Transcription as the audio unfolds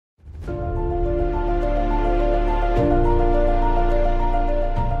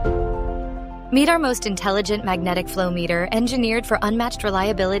Meet our most intelligent magnetic flow meter, engineered for unmatched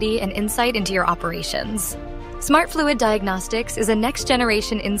reliability and insight into your operations. Smart Fluid Diagnostics is a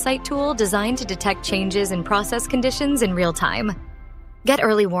next-generation insight tool designed to detect changes in process conditions in real time. Get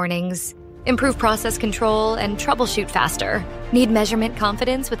early warnings, improve process control, and troubleshoot faster. Need measurement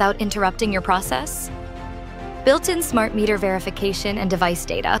confidence without interrupting your process? Built-in smart meter verification and device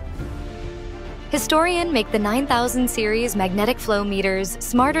data. Historian make the 9000 series magnetic flow meters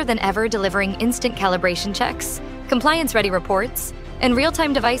smarter than ever, delivering instant calibration checks, compliance-ready reports, and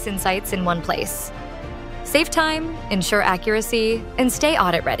real-time device insights in one place. Save time, ensure accuracy, and stay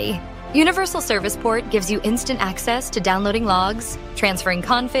audit-ready. Universal Service Port gives you instant access to downloading logs, transferring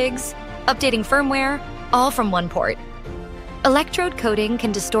configs, updating firmware, all from one port. Electrode coating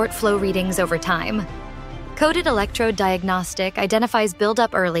can distort flow readings over time. Coated Electrode Diagnostic identifies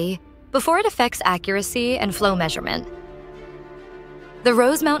buildup early, before it affects accuracy and flow measurement. The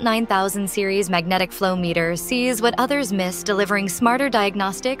Rosemount 9000 series magnetic flow meter sees what others miss, delivering smarter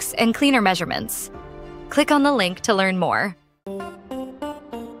diagnostics and cleaner measurements. Click on the link to learn more.